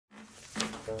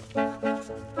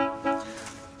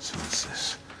So what's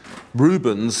this?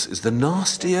 Rubens is the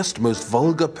nastiest, most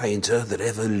vulgar painter that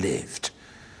ever lived.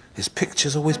 His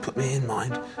pictures always put me in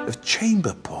mind of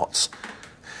chamber pots.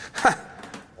 Ha!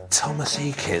 Thomas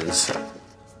Eakins.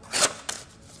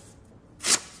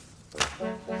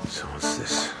 So what's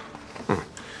this?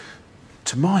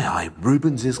 To my eye,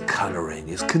 Rubens's colouring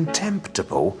is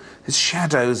contemptible. His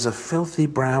shadows are filthy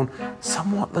brown,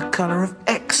 somewhat the colour of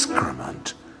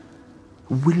excrement.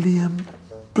 William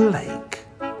Blake.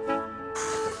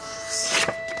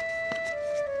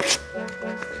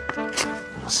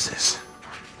 What's this?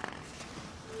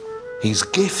 He's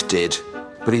gifted,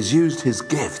 but he's used his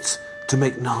gifts to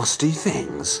make nasty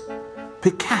things.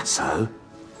 Picasso?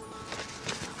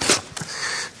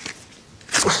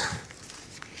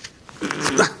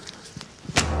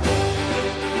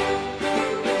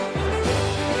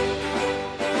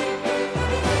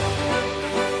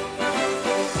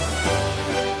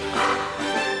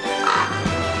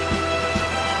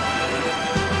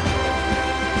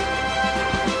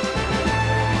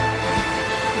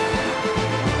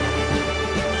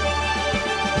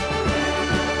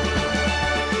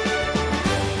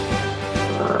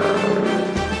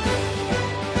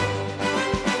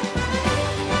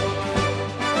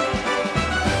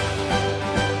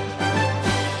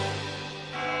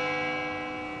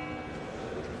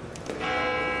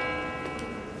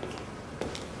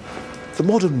 The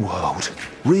modern world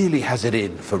really has it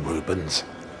in for Rubens.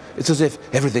 It's as if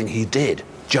everything he did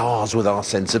jars with our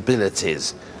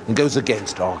sensibilities and goes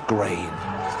against our grain.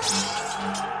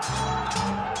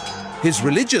 His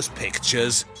religious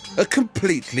pictures are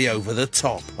completely over the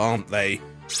top, aren't they?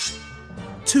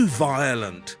 Too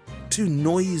violent, too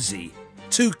noisy,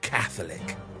 too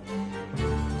Catholic.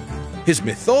 His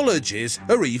mythologies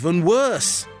are even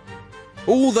worse.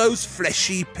 All those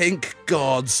fleshy pink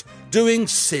gods doing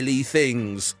silly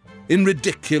things in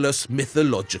ridiculous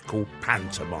mythological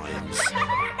pantomimes.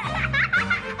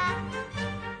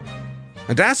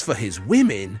 And as for his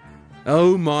women,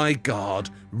 oh my God,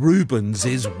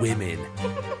 Rubens's women.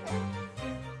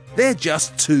 They're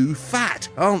just too fat,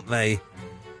 aren't they?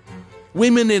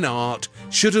 Women in art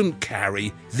shouldn't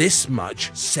carry this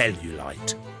much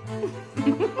cellulite.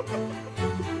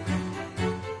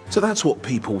 So that's what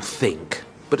people think,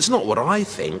 but it's not what I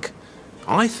think.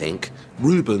 I think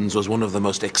Rubens was one of the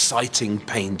most exciting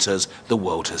painters the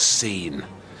world has seen.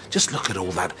 Just look at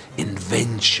all that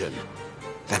invention,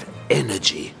 that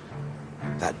energy,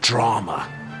 that drama.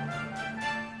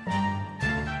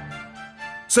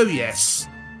 So yes,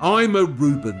 I'm a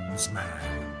Rubens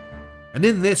man. And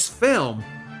in this film,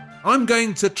 I'm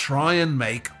going to try and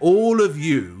make all of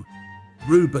you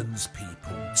Rubens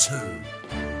people too.